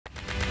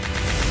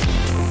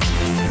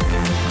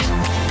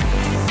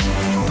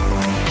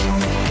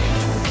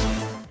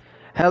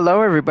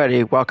Hello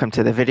everybody, welcome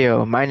to the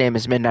video. My name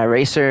is Midnight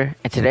Racer,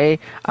 and today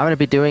I'm going to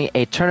be doing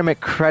a tournament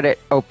credit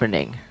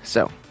opening.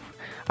 So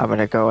I'm going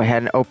to go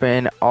ahead and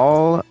open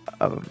all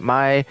of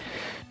my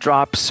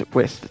drops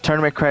with the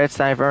tournament credits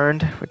that I've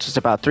earned, which is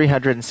about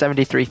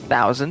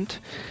 373,000.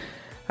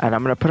 And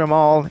I'm going to put them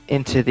all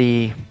into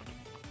the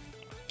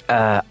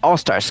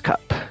All-Stars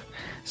Cup.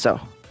 So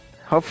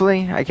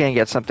hopefully I can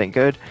get something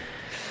good.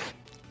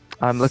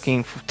 I'm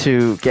looking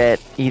to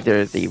get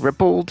either the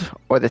Rippled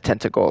or the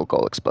Tentacle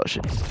Goal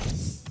Explosion.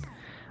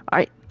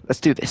 Alright, let's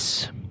do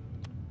this.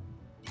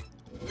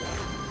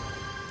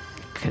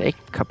 Okay,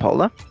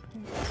 Capola.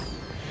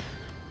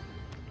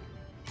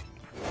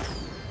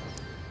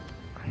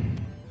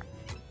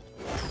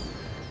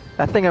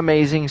 Nothing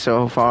amazing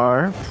so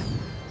far.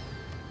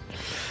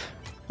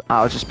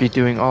 I'll just be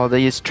doing all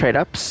these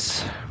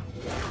trade-ups.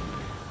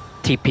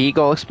 TP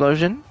Goal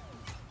Explosion.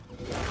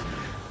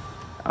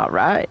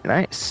 Alright,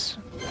 nice.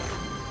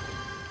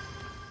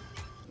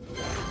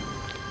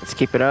 Let's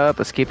keep it up,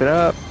 let's keep it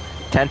up.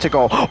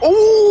 Tentacle.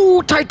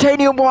 Oh,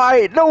 Titanium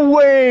White! No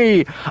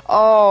way!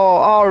 Oh,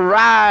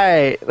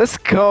 alright. Let's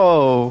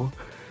go.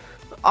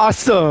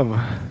 Awesome.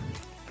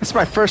 That's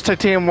my first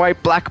Titanium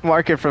White black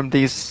market from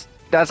these.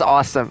 That's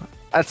awesome.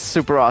 That's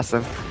super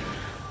awesome.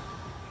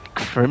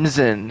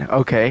 Crimson.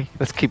 Okay,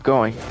 let's keep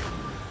going.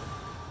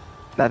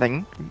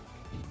 Nothing.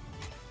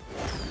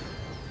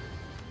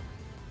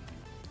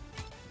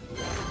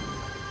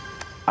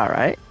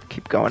 Alright,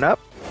 keep going up.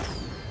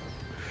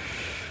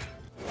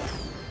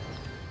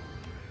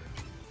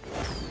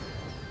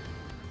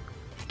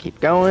 Keep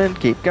going,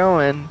 keep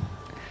going.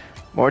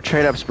 More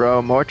trade-ups,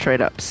 bro, more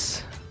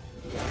trade-ups.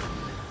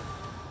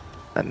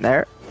 And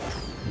there.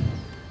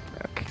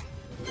 Okay.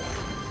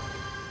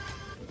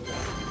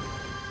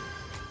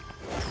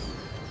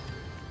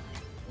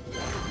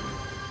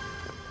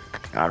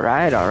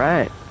 Alright,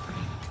 alright.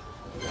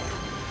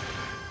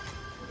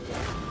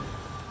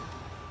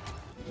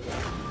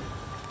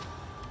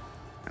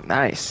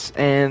 Nice.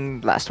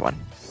 And last one.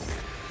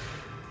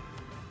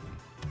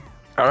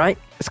 Alright,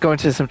 let's go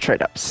into some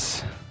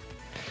trade-ups.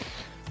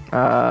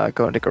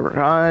 Go into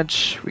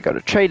Garage. We go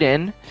to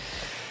Trade-In.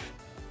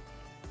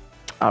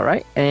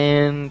 Alright,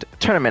 and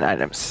Tournament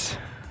Items.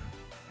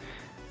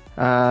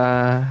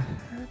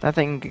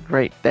 Nothing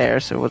great there,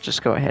 so we'll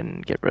just go ahead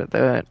and get rid of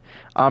that.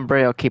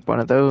 Ombre, I'll keep one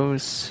of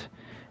those.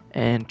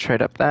 And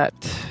trade up that.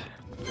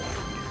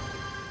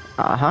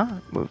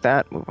 Move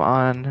that, move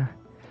on.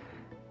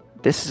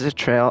 This is a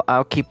trail.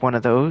 I'll keep one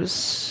of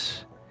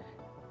those.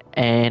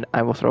 And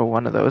I will throw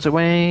one of those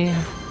away.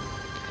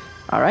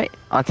 Alright,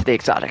 onto the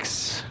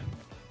exotics.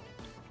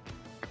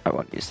 I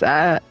won't use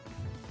that.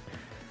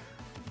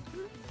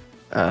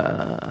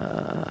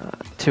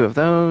 Two of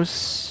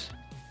those.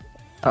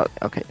 Oh,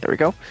 okay, there we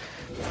go.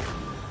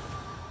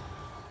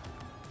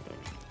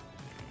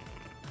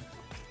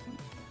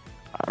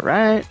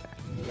 Alright.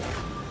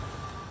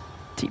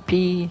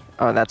 TP.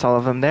 Oh, that's all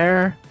of them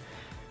there.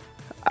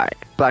 Alright,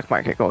 Black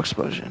Market Goal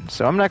Explosion.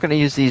 So I'm not going to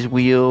use these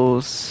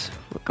wheels.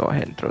 We'll go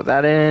ahead and throw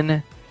that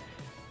in.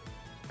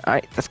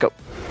 Alright, let's go.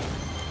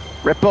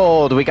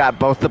 Rippled! We got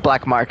both the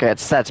black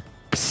markets. That's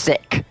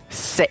sick.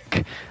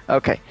 Sick.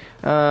 Okay.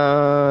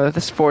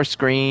 This force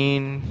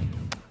green.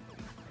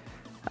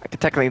 I could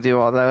technically do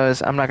all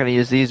those. I'm not going to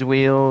use these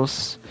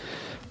wheels.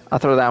 I'll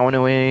throw that one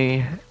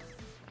away.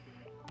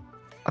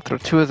 I'll throw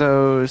two of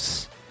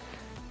those.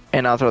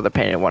 And I'll throw the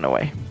painted one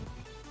away.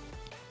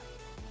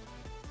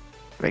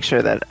 Make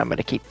sure that I'm going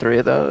to keep three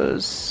of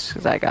those.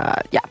 Because I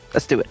got... Yeah,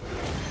 let's do it.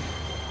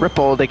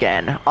 Rippled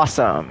again.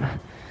 Awesome.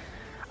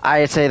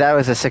 I'd say that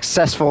was a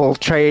successful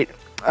trade...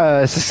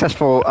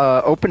 successful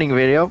opening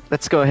video.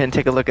 Let's go ahead and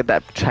take a look at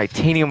that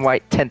Titanium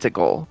White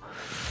Tentacle.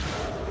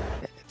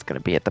 It's going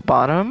to be at the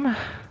bottom.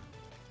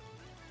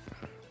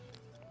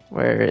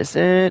 Where is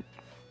it?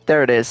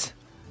 There it is.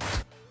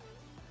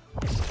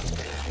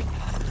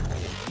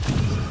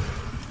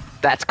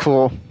 That's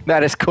cool.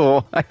 That is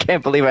cool. I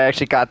can't believe I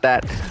actually got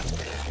that.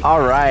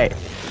 Alright.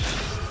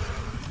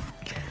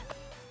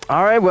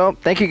 Alright, well,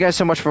 thank you guys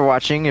so much for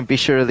watching, and be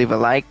sure to leave a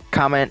like,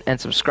 comment,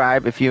 and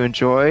subscribe if you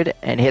enjoyed,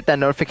 and hit that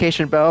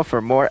notification bell for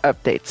more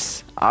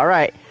updates.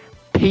 Alright,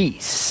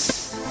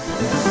 peace.